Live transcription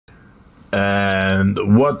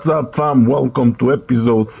And what's up, fam? Welcome to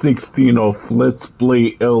episode 16 of Let's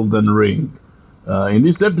Play Elden Ring. In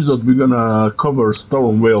this episode, we're gonna cover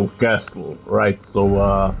Stormveil Castle, right?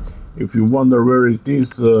 So, if you wonder where it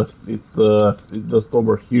is, it's just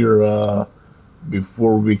over here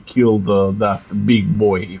before we killed that big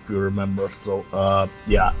boy, if you remember. So,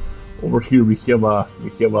 yeah, over here we have a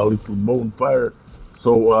little bonfire.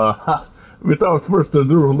 So, without further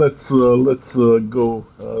ado, let's go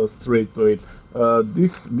straight to it.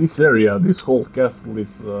 This area, this whole castle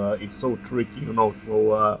is so tricky, you know.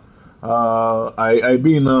 So I've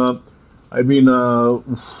been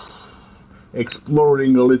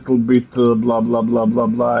exploring a little bit, blah blah blah blah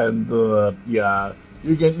blah, and yeah,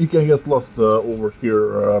 you can get lost over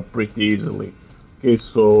here pretty easily. Okay,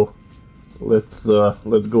 so let's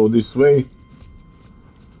go this way.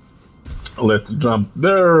 Let's jump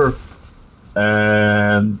there.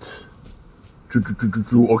 And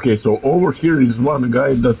okay, so over here is one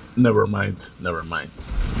guy that never mind.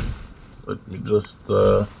 Let me just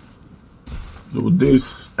do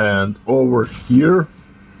this, and over here,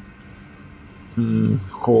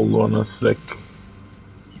 hold on a sec.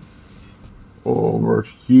 Over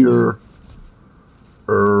here,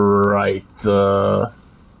 right?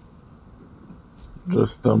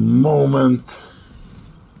 Just a moment.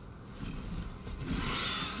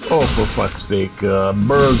 Oh, for fuck's sake!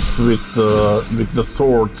 Birds with the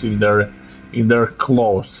swords in their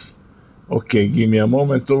claws. Okay, give me a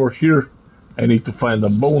moment over here. I need to find a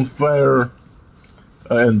bonfire,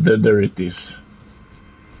 and there it is.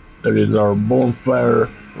 There is our bonfire,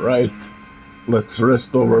 right? Let's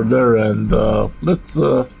rest over there, and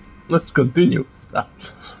let's continue.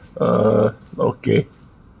 Okay.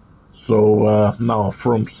 So now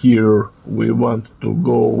from here we want to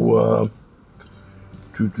go.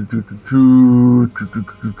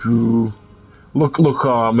 Look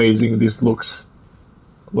how amazing this looks.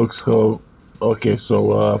 Looks how. Okay,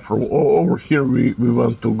 so from over here we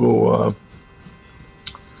want to go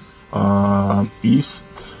east.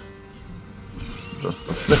 Just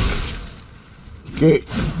a sec. Okay,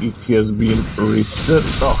 it has been reset.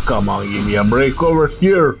 Oh, come on, give me a break over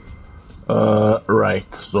here.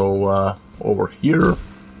 Right, so over here.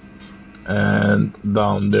 And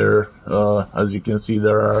down there, as you can see,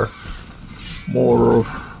 there are more of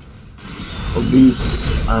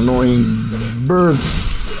these annoying birds.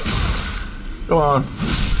 Come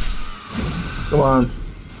on,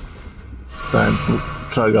 time to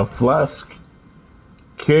chug a flask.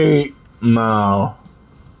 Okay, now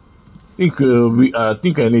I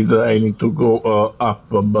think I need to go up,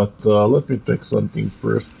 but let me check something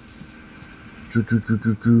first.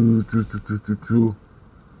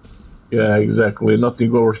 Yeah, exactly.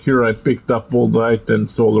 Nothing over here. I picked up all the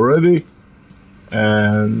items already.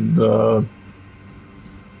 And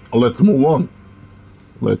let's move on.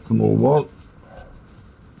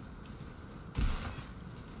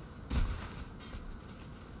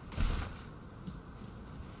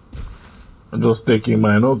 I'm just taking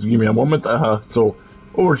my notes. Give me a moment. So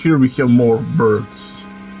over here we have more birds.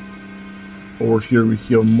 Over here we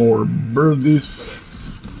have more birdies.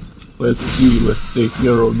 Let's see, let's take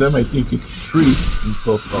care of them. I think it's 3 in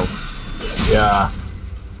total. Yeah.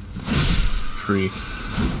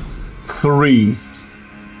 3.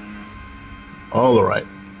 Alright.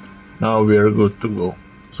 Now we are good to go.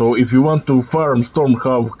 So if you want to farm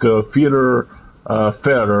Stormveil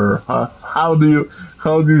feather, how do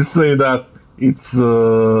you say that? It's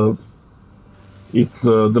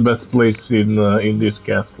the best place in this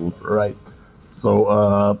castle, right? So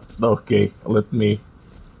okay, let me.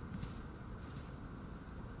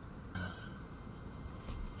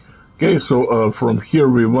 Okay, so from here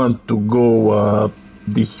we want to go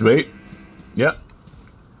this way, yeah,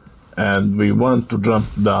 and we want to jump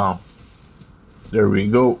down. There we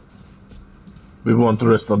go. We want to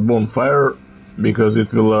rest at bonfire because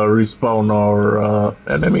it will respawn our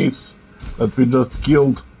enemies that we just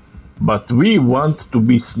killed. But we want to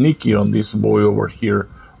be sneaky on this boy over here.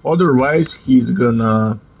 Otherwise, he's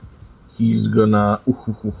gonna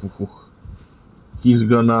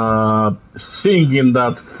sing in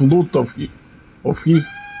that flute of his.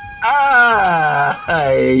 Yeah,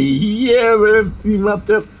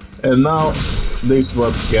 and now this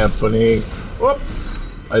what's happening.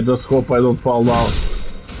 Oops! I just hope I don't fall down.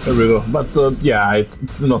 There we go. But yeah,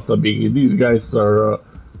 it's not a biggie. These guys are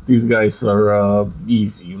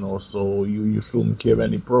easy, you know. So you shouldn't have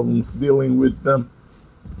any problems dealing with them.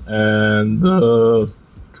 And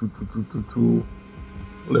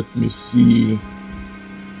let me see.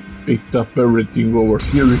 Picked up everything over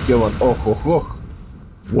here. We have an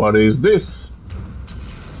what is this?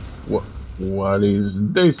 What is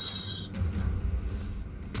this?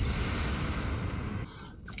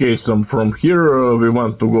 Okay, so from here we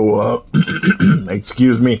want to go.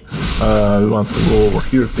 Excuse me. We want to go over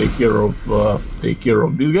here. Take care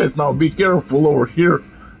of these guys. Now, be careful over here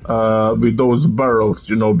with those barrels,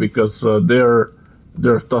 you know, because they're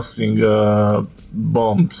tossing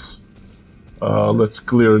bombs. Let's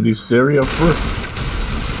clear this area first.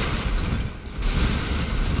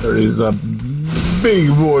 There is a big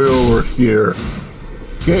boy over here.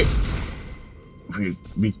 Okay,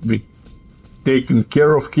 we taken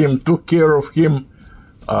care of him, took care of him,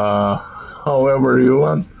 however you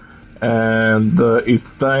want, and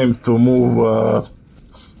it's time to move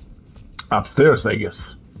upstairs, I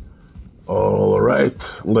guess. Alright,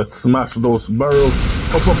 let's smash those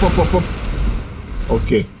barrels. Up.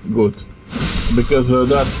 Okay, good. Because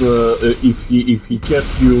if he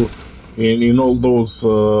catch you in all those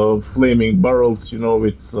flaming barrels, you know,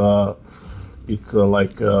 it's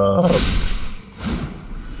like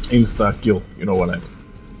insta kill, you know what I mean.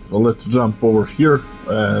 So let's jump over here,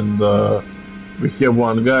 and we have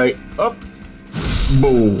one guy up.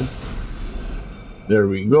 Boom. There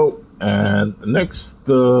we go. And next,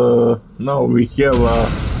 now we have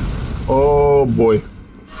oh boy,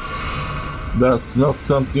 that's not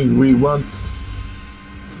something we want.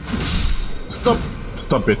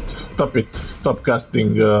 Stop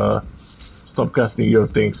casting your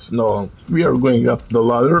things. No, we are going up the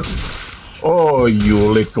ladder. Oh, you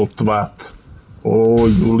little twat. Oh,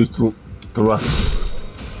 you little twat.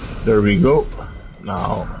 There we go.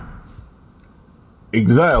 Now,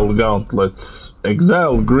 exile gauntlets,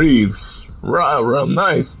 exile greaves. Right,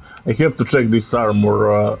 nice. I have to check this armor.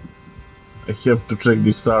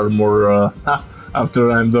 After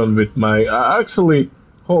I'm done with my. Actually,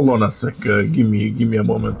 hold on a sec. Give me a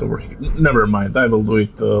moment over here. Never mind. I will do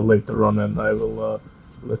it later on, and I will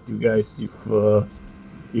let you guys see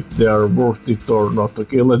if they are worth it or not.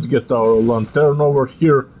 Okay, let's get our lantern over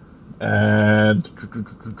here, and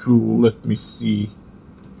let me see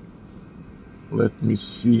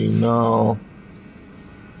now.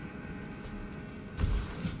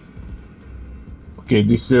 Okay,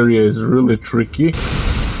 this area is really tricky.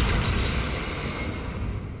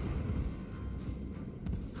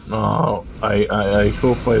 Now, I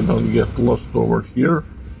hope I don't get lost over here.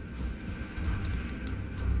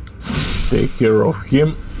 Take care of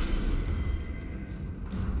him.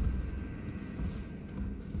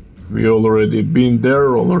 We already been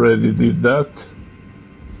there, already did that.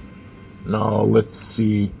 Now let's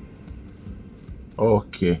see.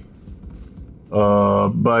 Okay.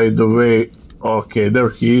 By the way, okay, there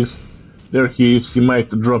he is. He might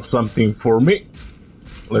drop something for me.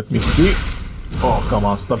 Let me see. Oh, come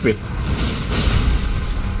on, stop it.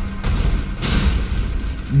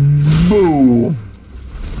 Boom.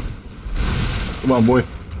 Come on, boy.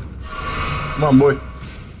 Come on, boy.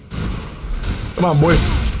 Come on, boy.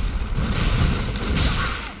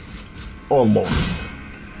 Almost.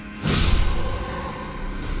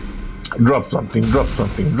 Drop something.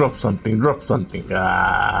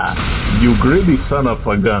 Ah, you greedy son of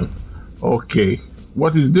a gun. Okay.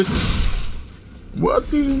 What is this?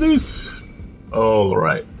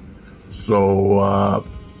 Alright. So,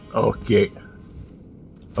 okay.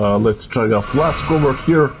 Let's chug a flask over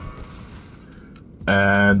here.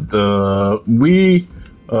 And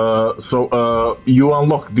you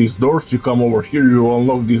unlock these doors, you come over here, you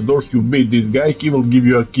unlock these doors, you beat this guy, he will give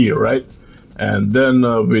you a key, right? And then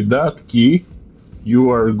with that key,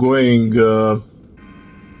 you are going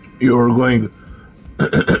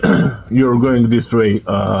this way,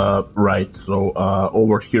 right? So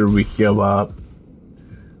over here we have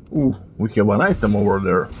an item over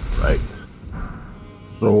there, right?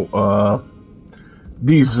 So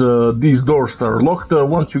these doors are locked.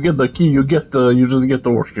 Once you get the key, you just get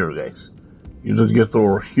over here, guys. You just get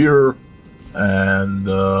over here, and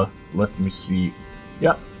let me see.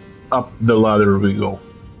 Yeah, up the ladder we go.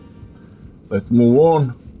 Let's move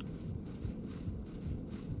on.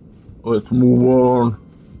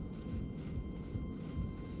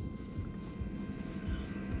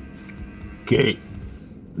 Okay,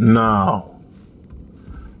 now,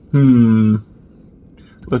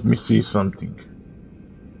 let me see something.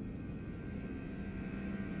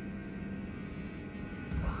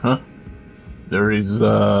 There is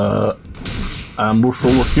ambush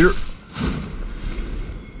over here.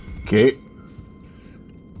 Okay,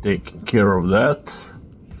 taking care of that.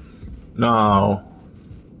 Now,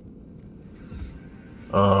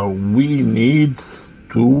 we need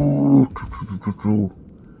to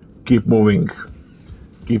keep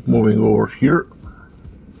moving over here.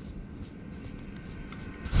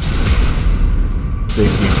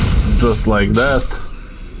 Taking just like that.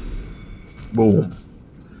 Boom.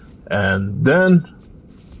 And then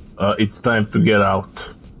it's time to get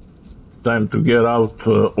out. Time to get out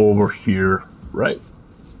over here, right?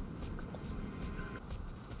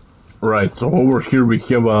 Right. So over here we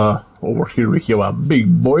have a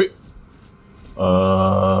big boy.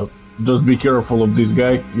 Just be careful of this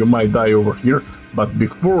guy. You might die over here. But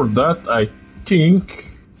before that, I think.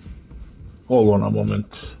 Hold on a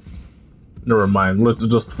moment. Never mind. Let's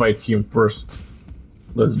just fight him first.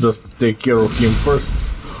 Let's just take care of him first,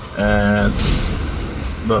 and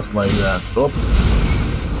just like that. Up.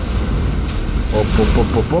 Up.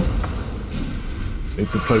 Need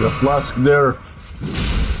to try the flask there.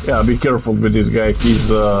 Yeah, be careful with this guy.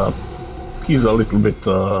 He's a little bit.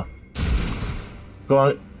 Come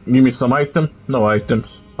on, give me some item. No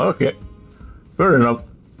items. Okay, fair enough.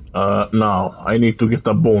 Now I need to get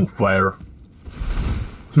a bonfire.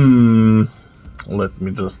 Let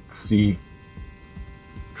me just see.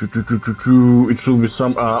 It should be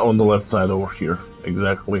some on the left side over here.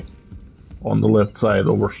 Exactly, on the left side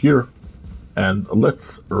over here. And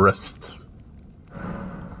let's rest.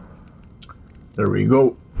 There we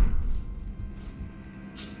go.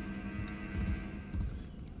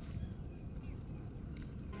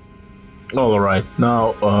 Alright,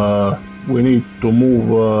 now we need to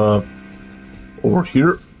move over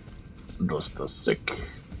here. Just a sec.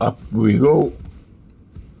 Up we go.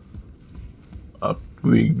 Up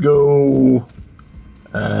we go.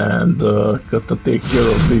 And gotta take care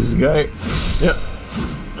of this guy. Yeah.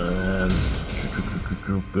 And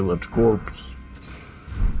village corpse.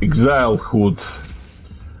 Exile hood.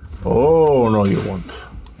 Oh, no you won't.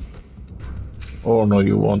 Oh, no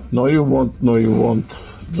you won't. No you won't. No you won't.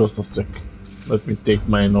 Just a sec. Let me take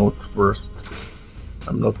my notes first.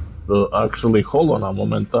 I'm not actually. Hold on a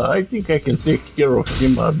moment. I think I can take care of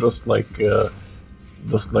him just like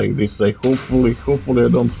this. Hopefully I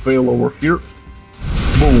don't fail over here.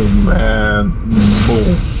 Boom and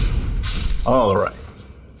boom. All right.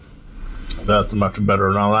 That's much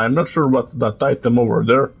better now. I'm not sure about that item over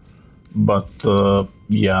there, but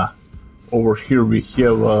yeah, over here we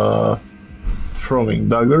have throwing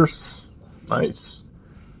daggers. Nice.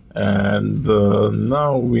 And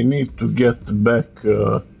now we need to get back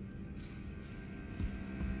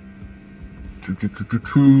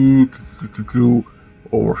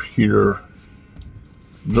over here,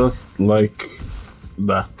 just like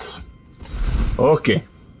that. Okay.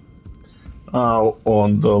 Now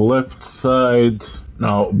on the left side.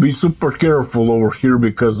 Now be super careful over here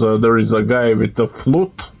because there is a guy with a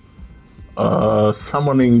flute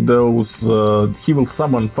summoning those. He will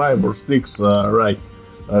summon 5 or 6. Right.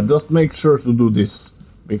 Just make sure to do this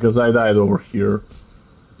because I died over here.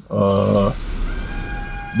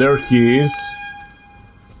 There he is.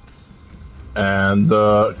 And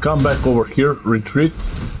come back over here. Retreat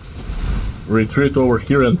over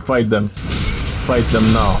here and fight them. Fight them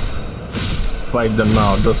now. Fight them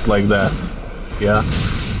now, just like that. Yeah,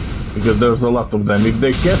 because there's a lot of them. If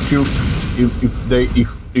they catch you,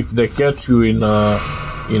 if they catch you in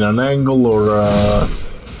an angle or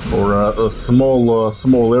a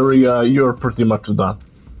small area, you're pretty much done.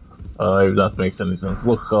 If that makes any sense.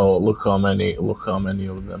 Look how many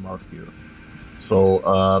of them are here. So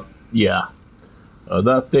yeah,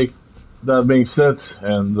 that being said,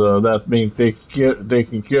 and that being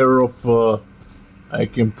taken care of. I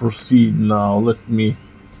can proceed now. Let me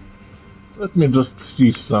just see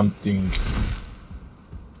something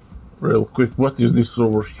real quick. What is this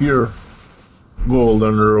over here?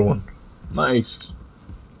 Golden rune. Nice.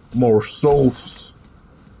 More souls.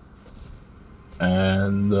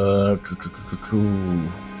 And let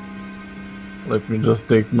me just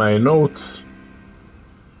take my notes.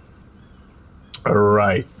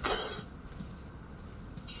 Alright.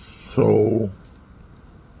 So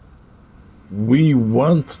we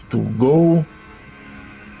want to go.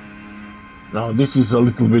 Now this is a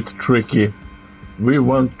little bit tricky. We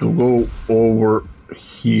want to go over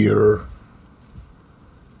here.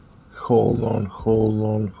 Hold on.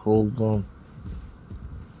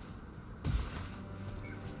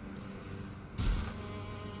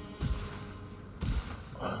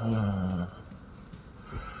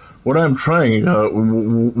 What I'm trying,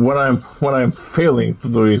 what I'm failing to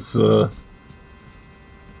do is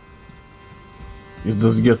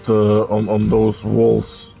just get on those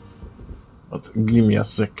walls. But give me a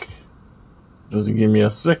sec. Just give me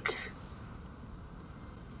a sec.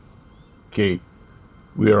 Okay,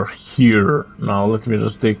 we are here now. Let me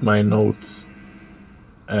just take my notes.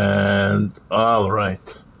 And all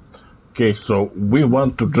right. Okay, so we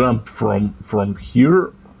want to jump from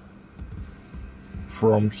here.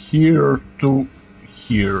 From here to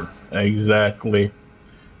here. Exactly.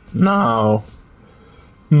 Now,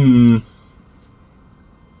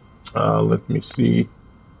 Let me see.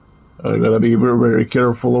 I gotta be very, very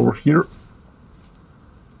careful over here.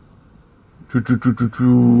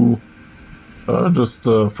 Just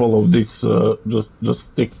follow this. Just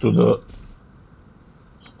stick to the.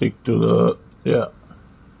 Yeah.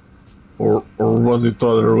 Or was it the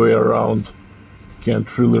other way around?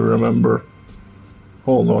 Can't really remember.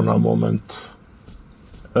 Hold on a moment.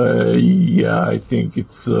 Yeah, I think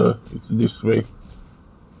it's this way.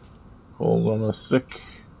 Hold on a sec.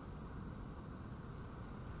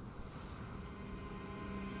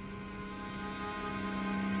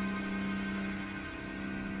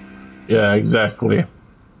 Yeah, exactly.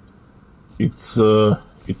 It's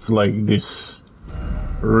like this.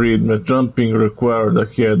 Read me. Jumping required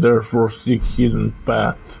ahead, therefore seek hidden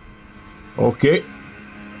path. Okay,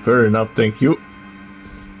 fair enough, thank you.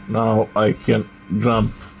 Now I can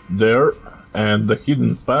jump there, and the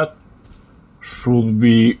hidden path should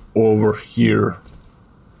be over here.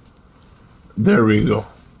 There we go.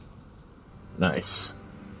 Nice.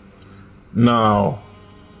 Now,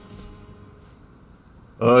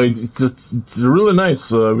 it's really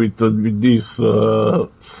nice with these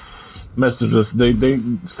messages. They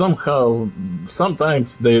somehow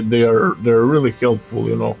sometimes they're really helpful,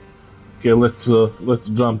 you know. Okay, let's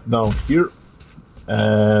jump down here,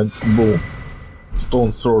 and boom,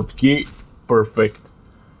 stone sword key, perfect.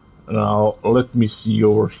 Now let me see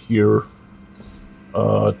over here.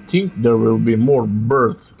 Think there will be more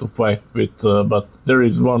birds to fight with, but there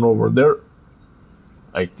is one over there,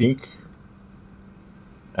 I think.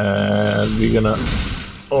 And we're gonna.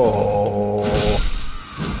 Oh,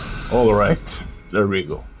 all right, there we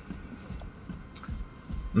go.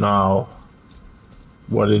 Now,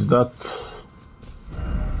 what is that?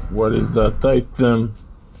 What is that item?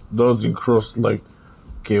 Doesn't cross like.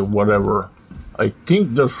 Okay, whatever. I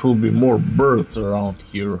think there should be more birds around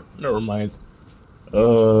here. Never mind.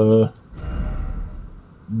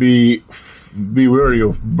 Be wary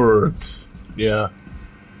of birds. Yeah,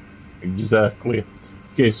 exactly.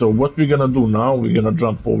 Okay, so what we're gonna do now? We're gonna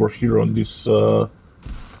jump over here on this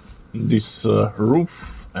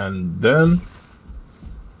roof, and then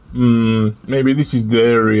maybe this is the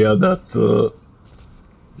area that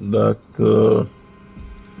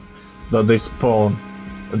they spawn.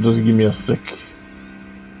 Just give me a sec.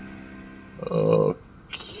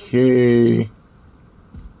 Okay.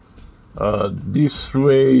 This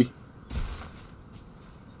way.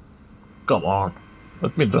 Come on,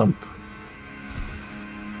 let me jump.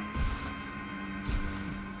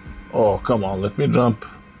 Oh, come on, let me jump.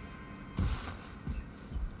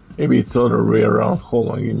 Maybe it's the other way around.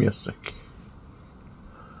 Hold on, give me a sec.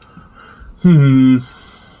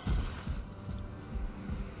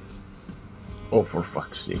 Oh, for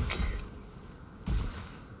fuck's sake.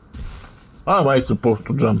 How am I supposed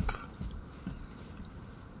to jump?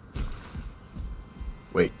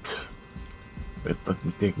 Wait, let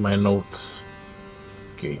me take my notes.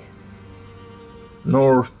 Okay.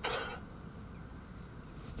 North.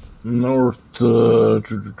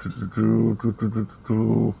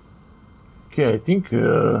 Okay, I think,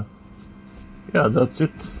 yeah, that's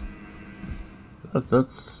it.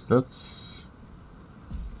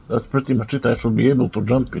 That's pretty much it. I should be able to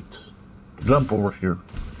jump over here.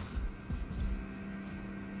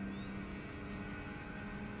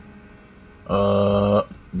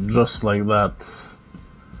 Just like that.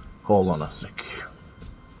 Hold on a sec.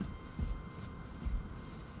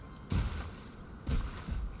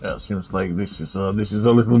 Yeah, seems like this is a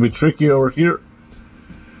little bit tricky over here.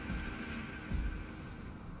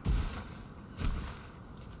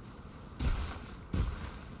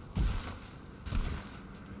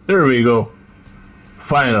 There we go.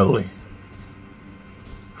 Finally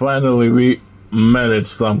we managed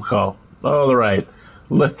somehow. All right,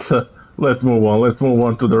 let's move on. Let's move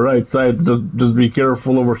on to the right side. Just be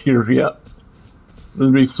careful over here. Yeah,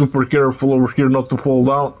 just be super careful over here not to fall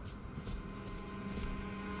down.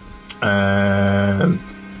 And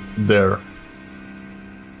there.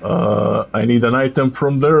 I need an item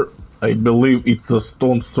from there. I believe it's a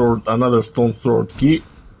stone sword, another stone sword key.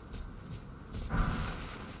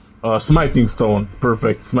 Smiting stone,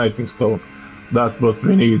 perfect, smiting stone. That's what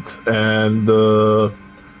we need, and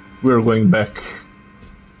we're going back.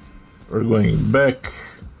 We're going back.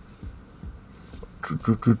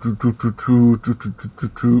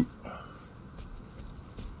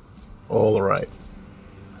 All right.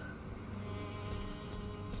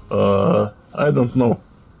 I don't know.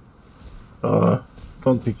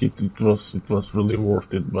 Don't think it was really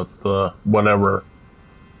worth it, but whatever.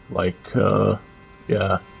 Like,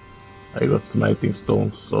 yeah, I got smiting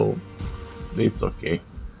stones, so it's okay.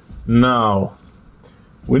 Now,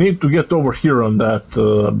 We need to get over here on that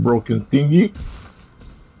broken thingy.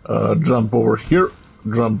 Jump over here,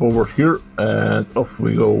 and off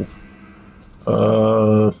we go.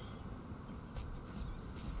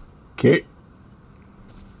 Okay.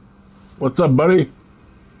 What's up, buddy?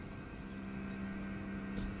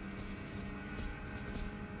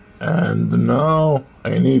 And now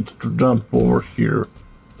I need to jump over here.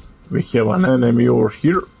 We have an enemy over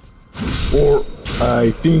here, or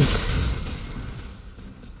I think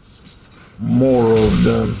more of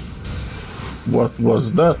them. What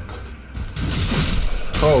was that?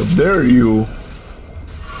 How dare you?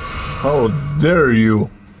 How dare you?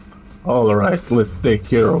 Alright, let's take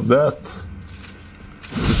care of that.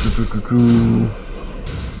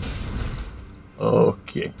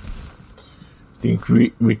 Okay. Think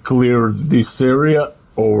we cleared this area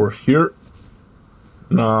over here.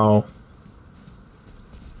 Now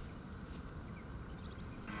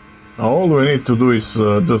all we need to do is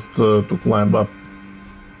just to climb up.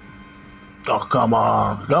 Oh, come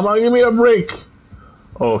on, give me a break.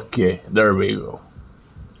 Okay, there we go.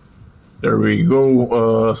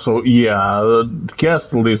 So yeah, the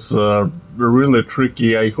castle is really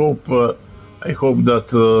tricky. I hope that I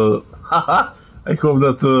hope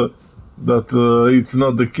that it's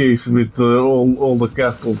not the case with all the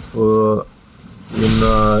castles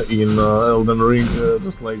in Elden Ring,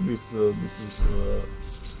 just like this.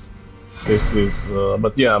 This is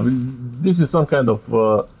but yeah, this is some kind of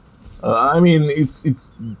I mean, it's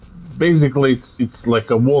basically it's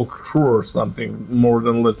like a walkthrough or something more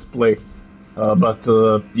than let's play. But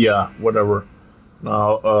yeah, whatever.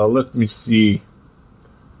 Now let me see.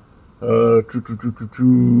 There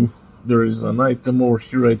is an item over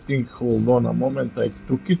here, I think. Hold on a moment, I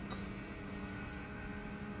took it.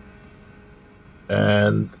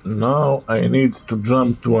 And now I need to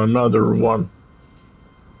jump to another one.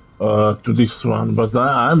 To this one, but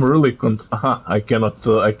I'm really I cannot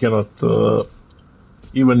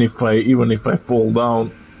even if I fall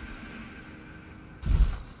down.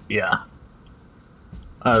 Yeah,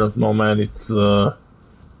 I don't know, man. It's what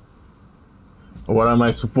am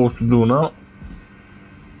I supposed to do now?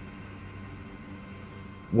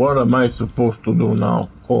 What am I supposed to do now?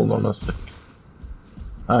 Hold on a sec.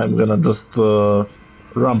 I'm gonna just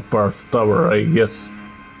Rampart Tower, I guess.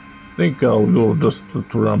 I think I'll go just to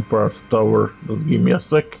Rampart Tower. Just give me a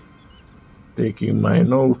sec. Taking my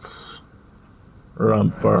notes.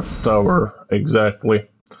 Rampart Tower, exactly.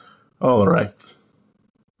 Alright.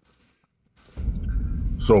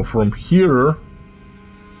 So from here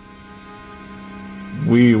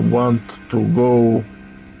we want to go.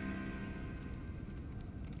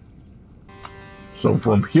 So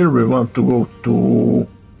from here we want to go to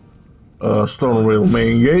Stormveil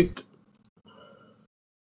main gate.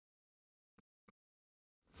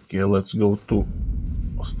 Okay, let's go to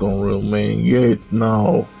Stormveil main gate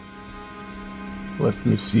now. Let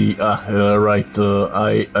me see. Right.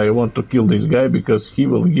 I want to kill this guy because he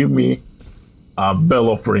will give me a bell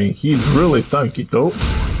offering. He's really tanky though,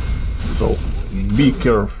 so be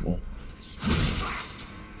careful.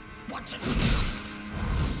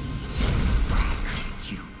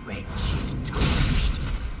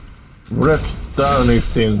 Red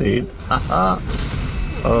tarnished indeed. Haha.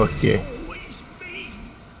 Okay.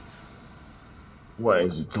 Why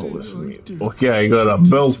is it always me? Okay, I got a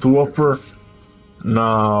bell to offer.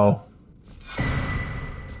 Now,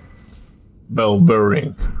 bell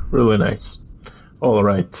bearing, really nice.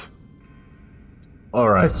 Alright,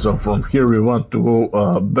 so from here we want to go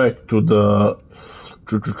back to the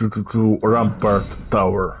Rampart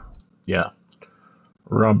Tower. Yeah,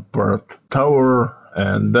 Rampart Tower,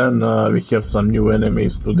 and then we have some new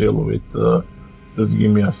enemies to deal with. Just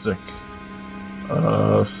give me a sec.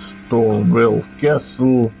 Stormveil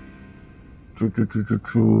Castle.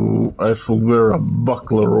 I should wear a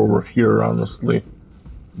buckler over here, honestly,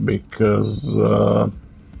 because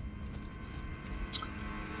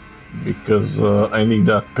I need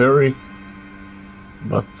that parry.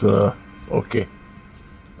 But okay,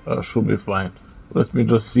 should be fine. Let me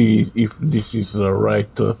just see if this is the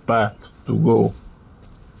right path to go.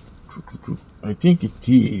 I think it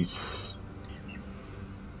is.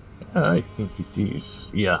 I think it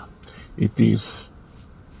is. Yeah, it is.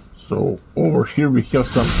 So over here we have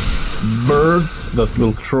some birds that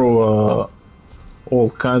will throw all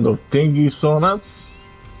kind of thingies on us.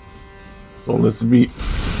 So let's be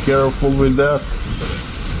careful with that.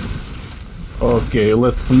 Okay,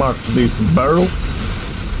 let's smash these barrels.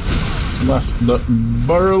 Smash the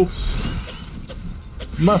barrels.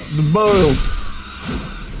 Smash the barrels.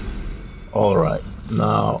 Alright,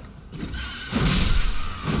 now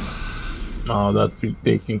that we've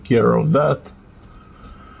taken care of that.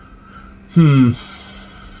 Hmm.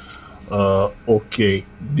 Okay.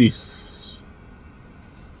 This.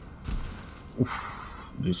 Oof,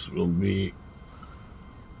 this will be.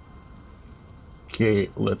 Okay.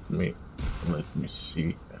 Let me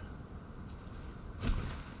see.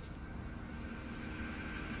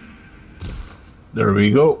 There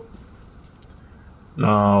we go.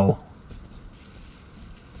 Now,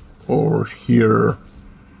 over here,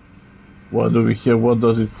 what do we have? What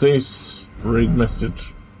does it say? Read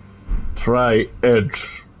message. Try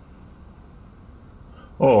edge.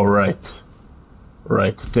 Oh, right.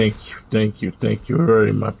 Right. Thank you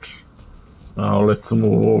very much. Now let's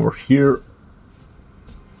move over here.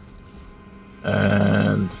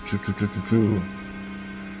 And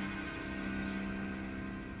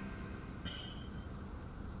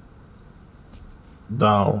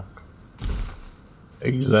down.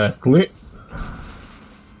 Exactly.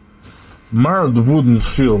 Marred wooden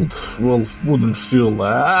shield. Well, wooden shield,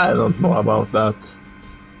 I don't know about that.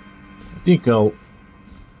 I think I'll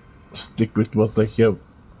stick with what I have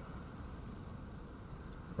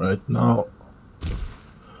right now.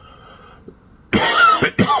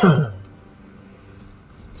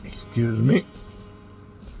 Excuse me.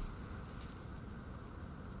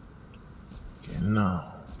 Okay, now.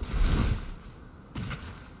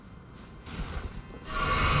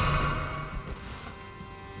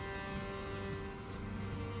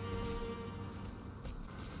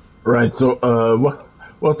 Right, so,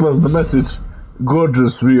 what was the message?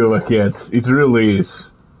 Gorgeous view ahead. It really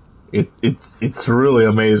is. It's really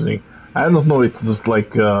amazing. I don't know, it's just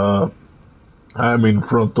like, I'm in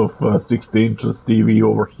front of a 60 inches TV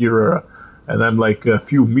over here, and I'm like a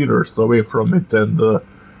few meters away from it, and,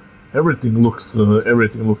 everything looks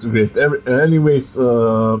great. Anyways,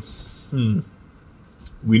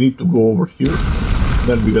 we need to go over here,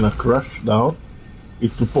 then we're gonna crash down.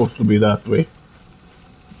 It's supposed to be that way.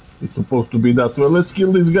 It's supposed to be that way. Let's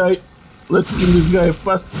kill this guy. Let's kill this guy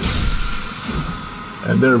fast.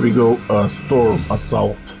 And there we go. Storm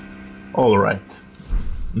assault. Alright.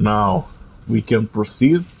 Now we can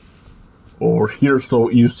proceed over here.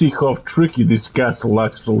 So you see how tricky this castle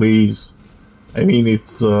actually is. I mean,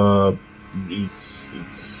 it's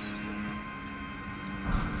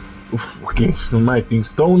okay, smiting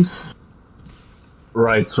stones.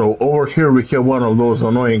 Right, so over here we have one of those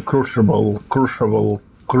annoying crucible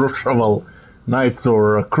knights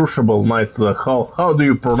or crucible knights. How do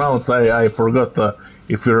you pronounce? I forgot.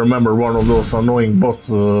 If you remember one of those annoying boss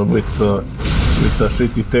with a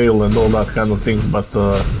shitty tail and all that kind of thing, but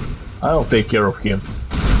I'll take care of him.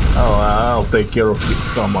 I'll take care of him.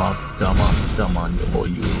 Come on. Oh,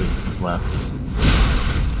 you little twat.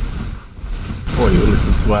 Oh, you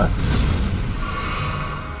little twat.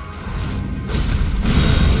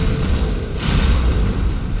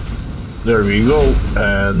 There we go,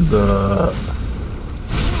 and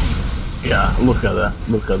yeah, look at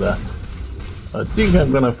that. I think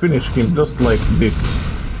I'm gonna finish him just like this,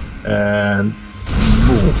 and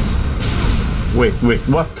boom. Wait,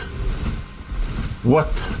 what?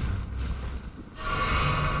 What?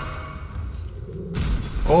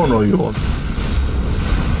 Oh no, you won't.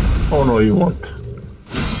 Oh no, you won't.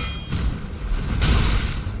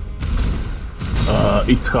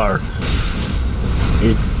 It's hard.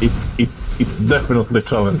 It's definitely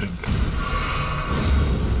challenging.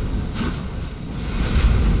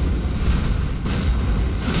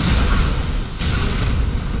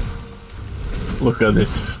 Look at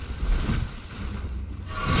this.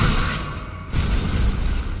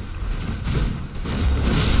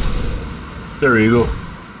 There you go.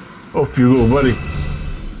 Off you go, buddy.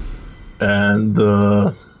 And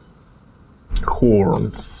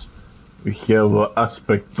horns. We have an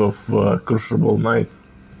aspect of crucible knife.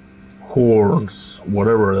 Horns,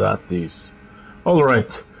 whatever that is.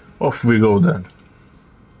 Alright, off we go then.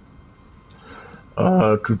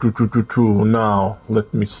 Now,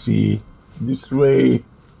 let me see. This way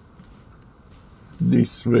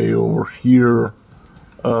over here.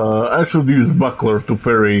 I should use buckler to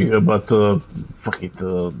parry, but fuck it,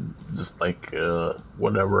 just like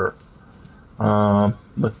whatever.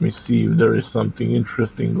 Let me see if there is something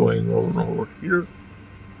interesting going on over here.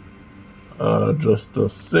 Just a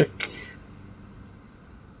sec.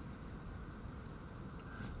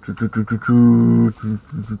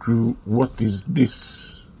 What is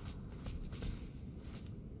this?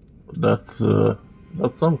 That's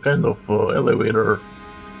some kind of elevator.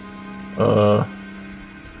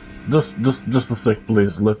 Just a sec,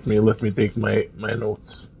 please. Let me take my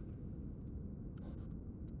notes.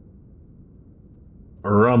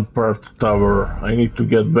 Rampart Tower. I need to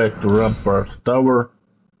get back to Rampart Tower.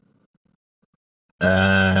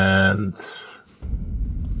 And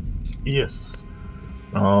Yes.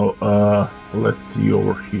 Now, let's see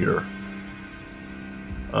over here.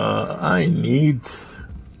 I need...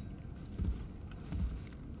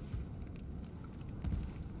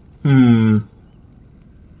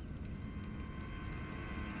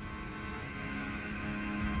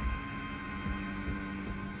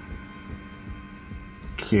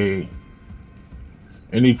 Okay.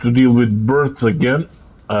 I need to deal with birds again.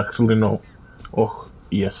 Actually, no. Oh,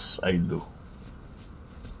 yes, I do.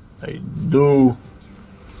 I do.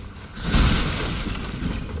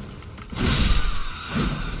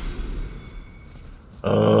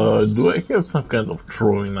 Do I have some kind of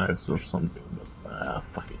throwing knives or something? But,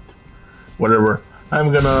 fuck it. Whatever.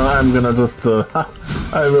 I'm gonna just,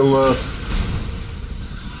 I will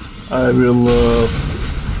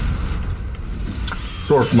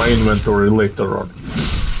sort my inventory later on.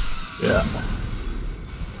 Yeah.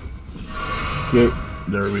 Okay,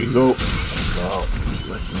 there we go. Now,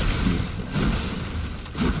 let me see.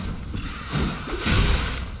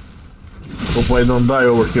 Hope I don't die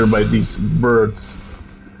over here by these birds.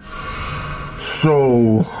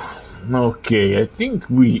 So, okay, I think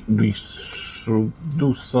we should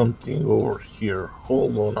do something over here.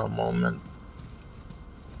 Hold on a moment.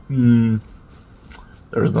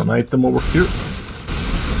 There's an item over here.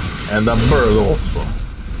 And a bird also.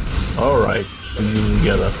 Alright, she didn't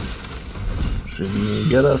get us. She didn't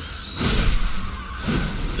get us.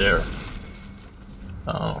 There.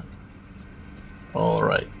 Oh.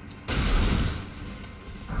 Alright.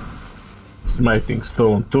 Smiting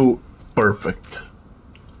stone too. Perfect.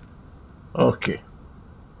 Okay.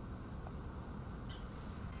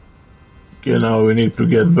 Okay, now we need to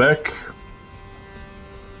get back.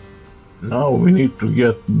 Now we need to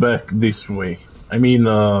get back this way. I mean,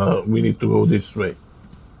 we need to go this way.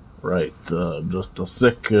 Right, just a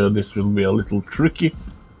sec, this will be a little tricky.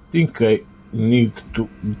 Think I need to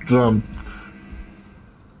jump.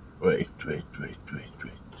 Wait.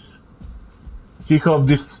 See how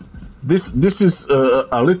this is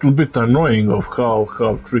a little bit annoying of how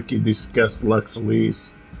tricky this castle actually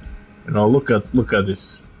is. You know, look at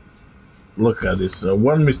this. Look at this.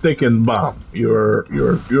 One mistake and bam, you're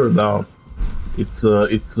down. It's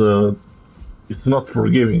not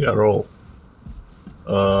forgiving at all.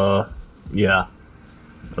 Yeah.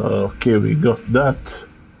 Okay, we got that.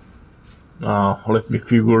 Now, let me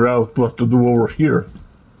figure out what to do over here.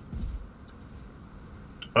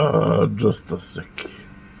 Just a sec.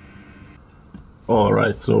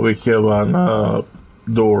 Alright, so we have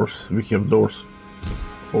doors. We have doors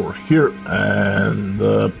over here, and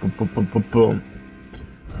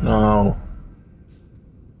now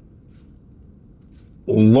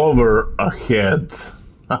lower ahead.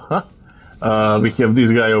 We have this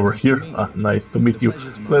guy over here. Nice to meet you.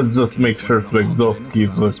 Let's just make sure to exhaust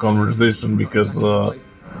his conversation, because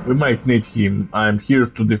we might need him. I'm here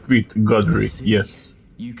to defeat Godric. Yes.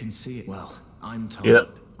 You can see it. Well, I'm told. Yeah.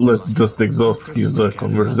 Let's just exhaust his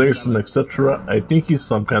conversation, etc. I think he's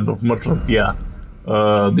some kind of merchant. Yeah.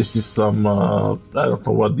 This is some. I don't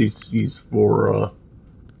know what this is for.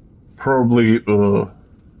 Probably.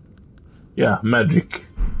 Yeah, magic.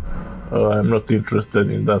 I'm not interested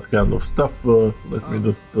in that kind of stuff. Let me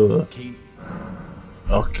just.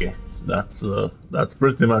 Okay, that's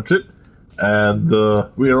pretty much it, and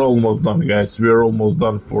we are almost done, guys. We are almost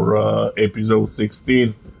done for episode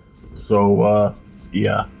 16. So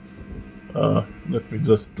yeah, let me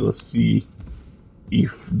just see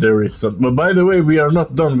if there is some. But by the way, we are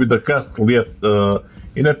not done with the castle yet.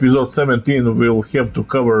 In episode 17, we'll have to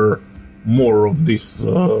cover more of this,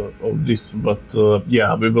 but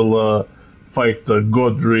yeah, we will fight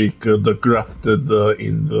Godric the Grafted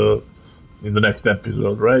in the next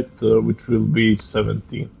episode, right? Which will be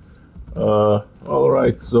 17. All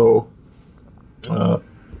right, so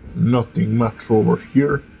nothing much over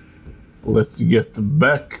here. Let's get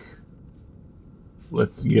back.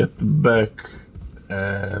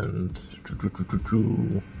 And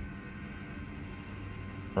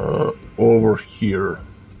over here.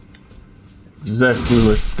 Exactly,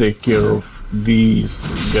 let's take care of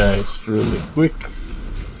these guys really quick.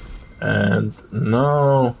 And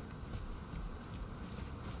now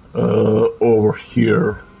over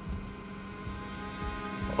here.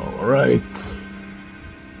 Alright.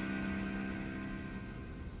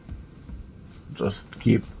 Just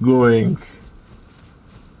keep going.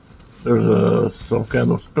 There's some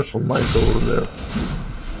kind of special knife over there.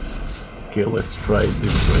 Okay, let's try it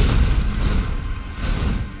this way.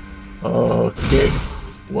 Okay.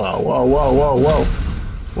 Wow. Wow.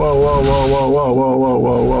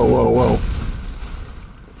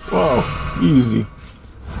 Easy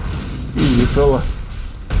fella.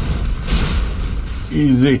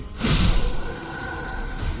 Easy.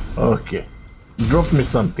 Okay. Drop me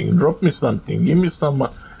something. Drop me something. Give me some.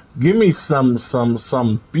 Give me some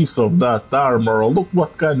piece of that armor. Look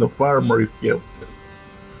what kind of armor you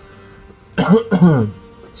have.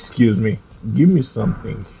 Excuse me. Give me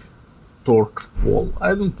something. Torch pole.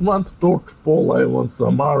 I don't want torch pole. I want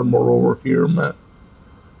some armor over here, man.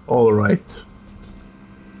 All right.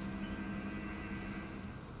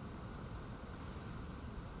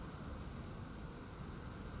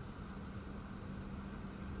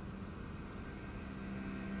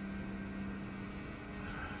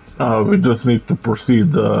 We just need to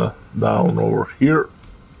proceed down over here.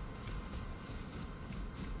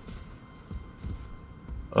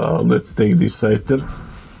 Let's take this item.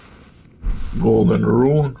 Golden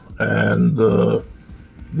rune and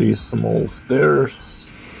these small stairs.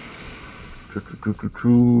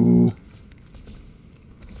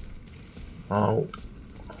 Now.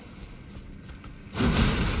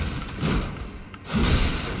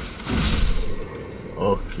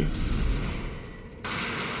 Okay.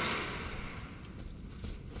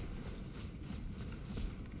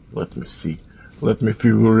 Let me see. Let me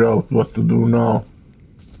figure out what to do now.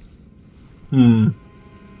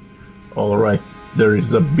 Alright, there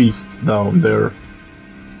is a beast down there.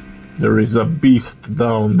 There is a beast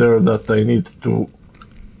down there that I need to...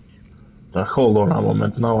 hold on a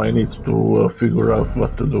moment, now I need to figure out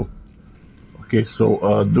what to do. Okay,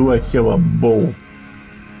 so do I have a bow?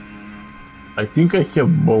 I think I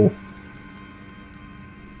have bow.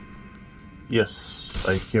 Yes,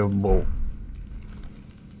 I have bow.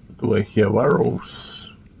 Do I have arrows?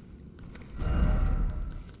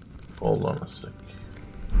 Hold on a sec.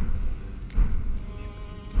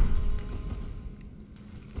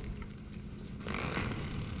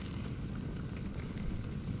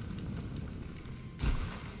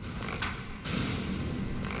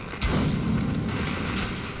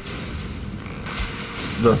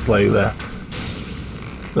 Just like that.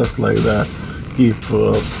 Just like that.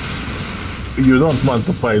 If you don't want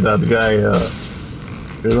to fight that guy,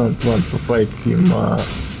 you don't want to fight him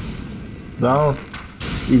down,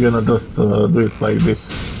 you're gonna just do it like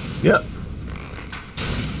this. Yeah.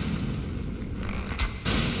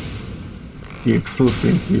 Keep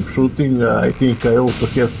shooting, keep shooting. I think I also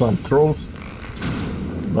have some throws.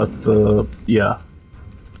 But yeah.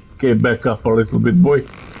 Okay, back up a little bit, boy.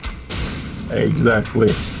 Exactly.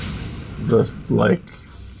 Just like...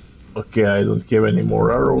 Okay, I don't have any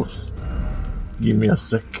more arrows. Give me a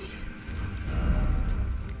sec.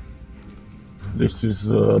 This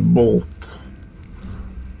is a bolt.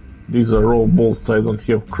 These are all bolts. I don't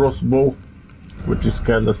have crossbow, which is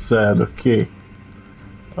kinda sad. Okay.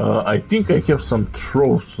 I think I have some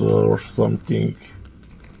throws or something.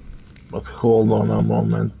 But hold on a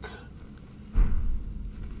moment.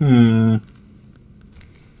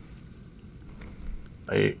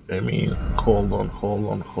 I mean, hold on.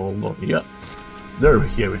 Yeah, there we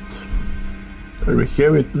have it. There we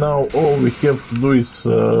have it. Now all we have to do is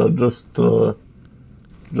just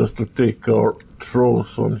to take our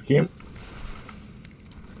throws on him.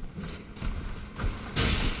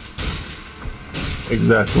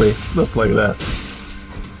 Exactly, just like that.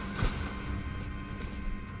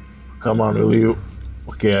 Come on, will you?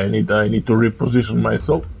 Okay, I need to reposition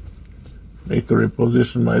myself. Need to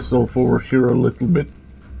reposition myself over here a little bit.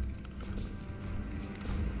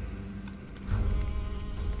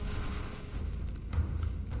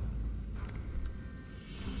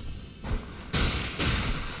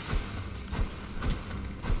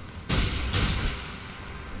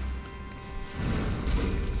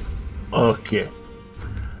 Okay.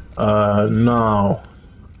 Now,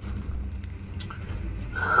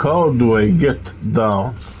 how do I get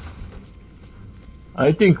down?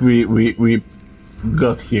 I think we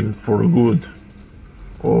got him for good.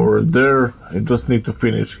 Or there, I just need to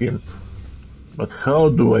finish him. But how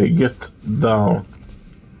do I get down?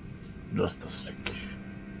 Just a sec.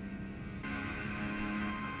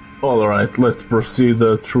 Alright, let's proceed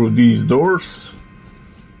through these doors.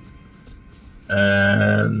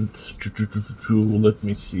 And let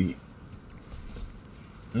me see.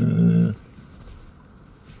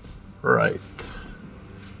 Right.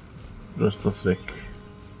 Just a sec.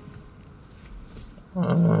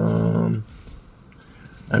 I'm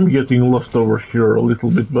getting lost over here a little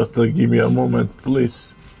bit, but give me a moment,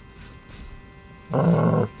 please.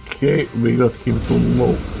 Okay, we got him to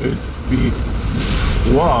low HP.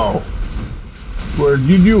 Wow! Where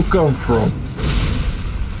did you come from?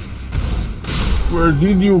 Where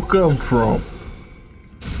did you come from?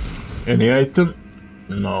 Any item?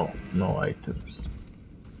 No, no items.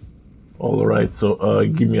 Alright, so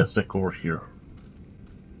give me a sec over here.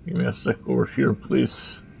 Give me a sec over here,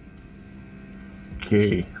 please.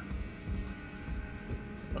 Okay.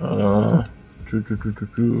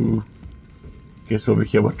 Okay, so we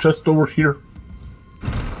have a chest over here.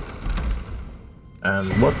 And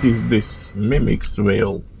what is this? Mimic's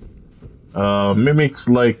Veil. Mimics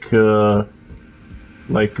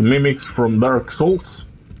like mimics from Dark Souls?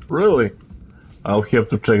 Really? I'll have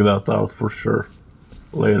to check that out for sure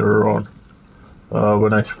later on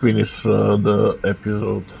when I finish the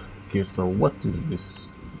episode. Okay, so what is this?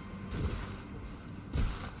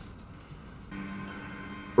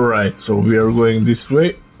 Right, so we are going this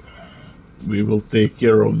way. We will take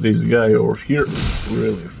care of this guy over here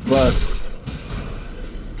really fast.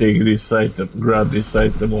 Take this item, grab this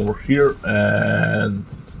item over here, and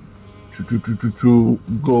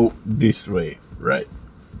go this way, right?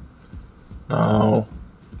 Now,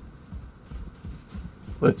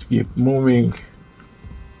 let's keep moving.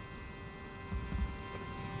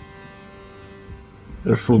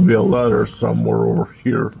 There should be a ladder somewhere over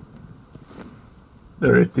here.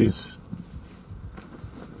 There it is.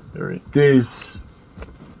 There it is.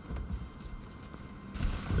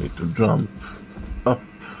 Need to jump up.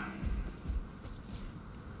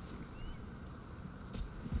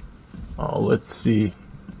 Let's see. I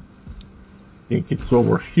think it's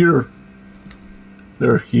over here.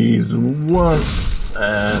 There he is, one,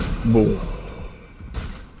 and boom.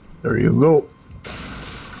 There you go.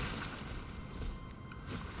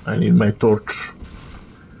 I need my torch.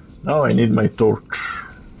 Now I need my torch.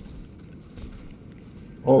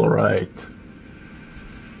 Alright.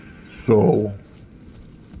 So,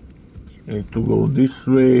 I need to go this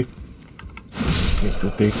way. Need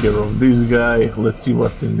to take care of this guy. Let's see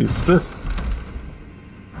what's in this chest.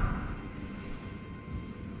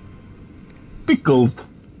 Pickled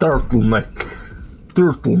turtleneck,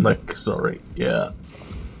 sorry, yeah.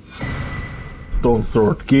 Stone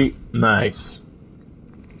sword key, nice.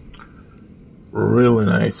 Really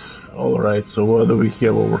nice. Alright, so what do we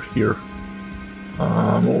have over here?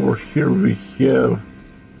 Over here we have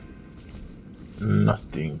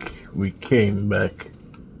nothing. We came back.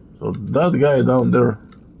 So that guy down there,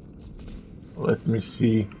 let me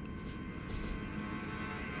see.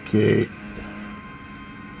 Okay.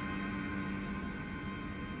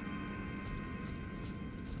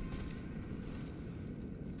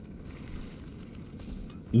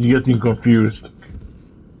 It's getting confused.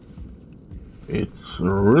 It's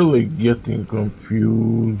really getting confusing.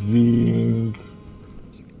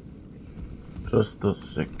 Just a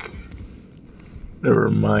sec. Never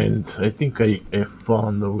mind. I think I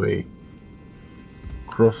found a way.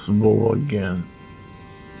 Crossbow again.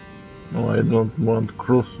 No, I don't want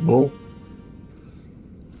crossbow.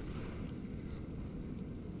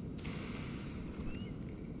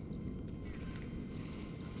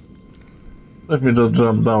 Let me just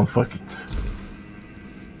jump down, fuck it.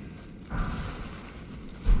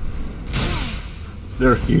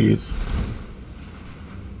 There he is.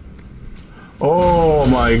 Oh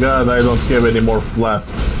my god, I don't have any more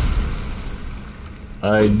flasks.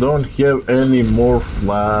 I don't have any more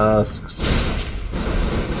flasks.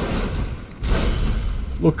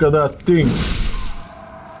 Look at that thing.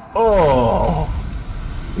 Oh,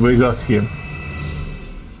 we got him.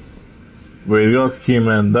 We got him,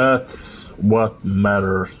 and that's what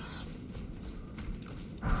matters.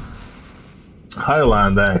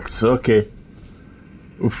 Highland axe, okay.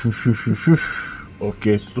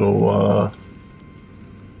 Okay, so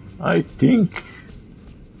I think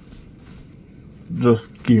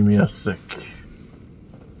just give me a sec.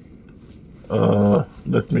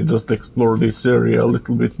 Let me just explore this area a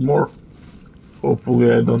little bit more.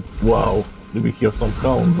 Hopefully I don't. Wow, do we have some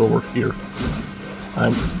hounds over here?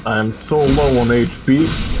 I'm so low on HP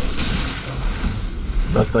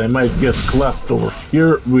that I might get clapped over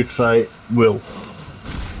here, which I will.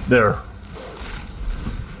 There.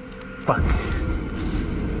 Fuck.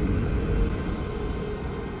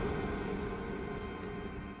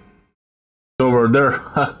 Over there.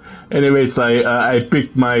 Anyways, I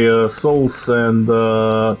picked my souls and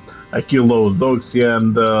I killed those dogs, yeah,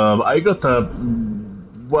 and I got a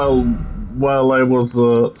while I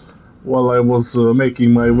was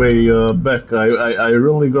making my way back, I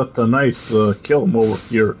really got a nice helm over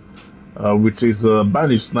here, which is a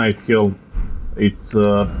Banished Knight helm. It's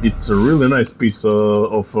a really nice piece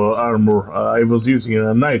of armor. I was using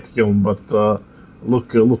a knight helm, but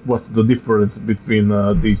look what's the difference between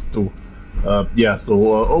these two. Yeah, so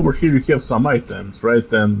over here you have some items,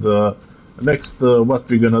 right? And next, what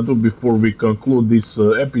we're gonna do before we conclude this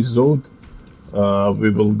episode, we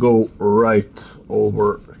will go right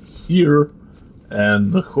over here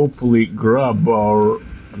and hopefully grab our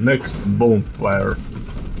next bonfire.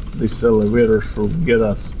 This elevator should get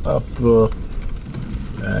us up,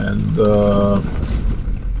 and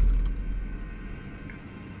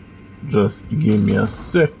just give me a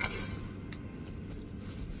sec.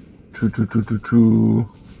 Choo.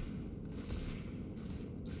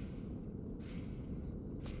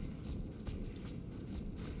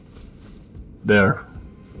 There.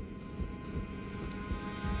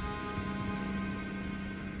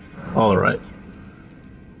 All right.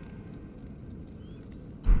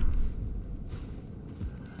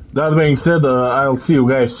 That being said, I'll see you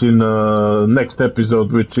guys in next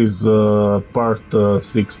episode, which is part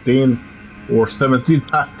 16 or 17.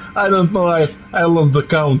 I don't know, I lost the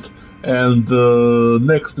count. And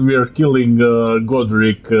next we are killing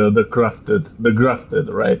Godric, the grafted,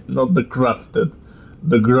 right? Not the crafted,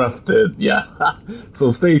 the grafted, yeah.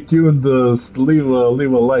 So stay tuned, leave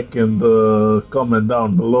a like and comment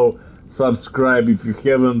down below. Subscribe if you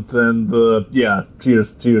haven't, and yeah,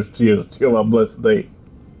 cheers. Have a blessed day.